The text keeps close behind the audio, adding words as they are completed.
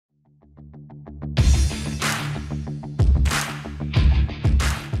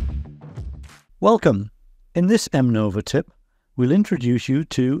Welcome! In this Mnova tip, we'll introduce you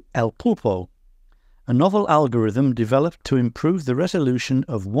to ElPulpo, a novel algorithm developed to improve the resolution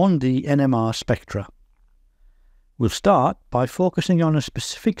of 1D NMR spectra. We'll start by focusing on a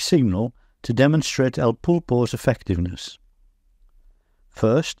specific signal to demonstrate ElPulpo's effectiveness.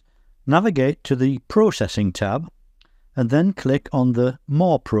 First, navigate to the Processing tab and then click on the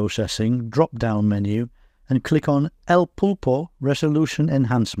More Processing drop-down menu and click on ElPulpo Resolution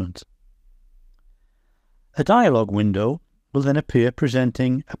Enhancement. A dialog window will then appear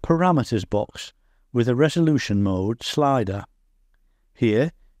presenting a parameters box with a resolution mode slider.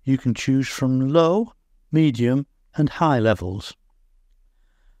 Here you can choose from low, medium and high levels.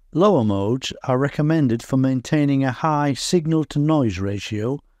 Lower modes are recommended for maintaining a high signal-to-noise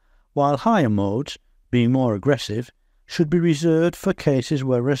ratio, while higher modes, being more aggressive, should be reserved for cases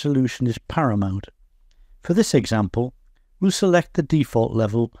where resolution is paramount. For this example, we'll select the default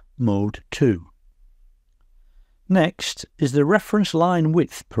level Mode 2. Next is the reference line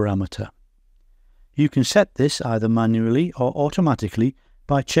width parameter. You can set this either manually or automatically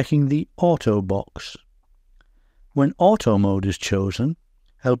by checking the Auto box. When Auto mode is chosen,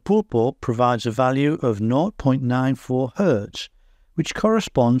 ElPulpo provides a value of 0.94 Hz, which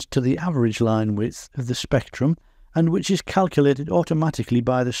corresponds to the average line width of the spectrum and which is calculated automatically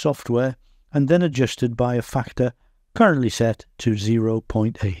by the software and then adjusted by a factor currently set to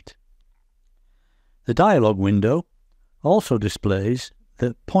 0.8. The dialog window also displays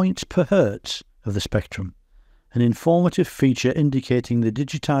the points per hertz of the spectrum, an informative feature indicating the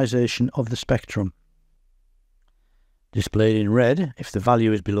digitization of the spectrum. Displayed in red if the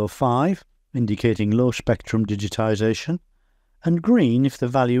value is below 5, indicating low spectrum digitization, and green if the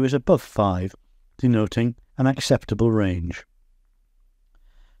value is above 5, denoting an acceptable range.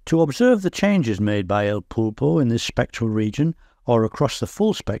 To observe the changes made by ElPulpo in this spectral region or across the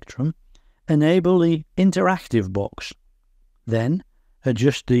full spectrum, enable the Interactive box. Then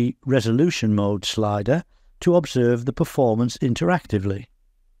adjust the Resolution mode slider to observe the performance interactively.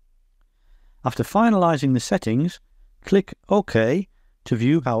 After finalizing the settings, click OK to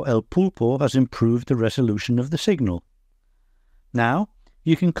view how ElPulpo has improved the resolution of the signal. Now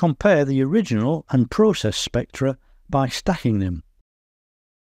you can compare the original and processed spectra by stacking them.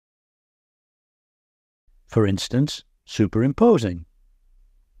 For instance, superimposing.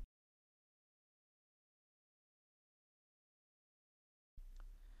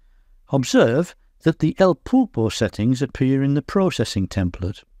 Observe that the ElPulpo settings appear in the Processing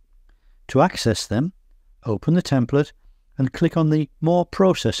template. To access them, open the template and click on the More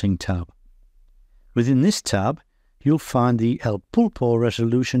Processing tab. Within this tab, you'll find the ElPulpo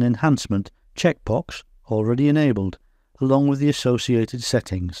Resolution Enhancement checkbox already enabled, along with the associated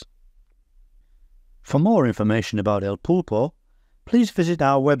settings. For more information about ElPulpo, please visit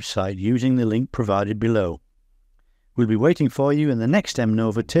our website using the link provided below. We'll be waiting for you in the next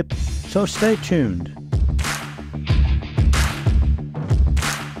Mnova tip, so stay tuned.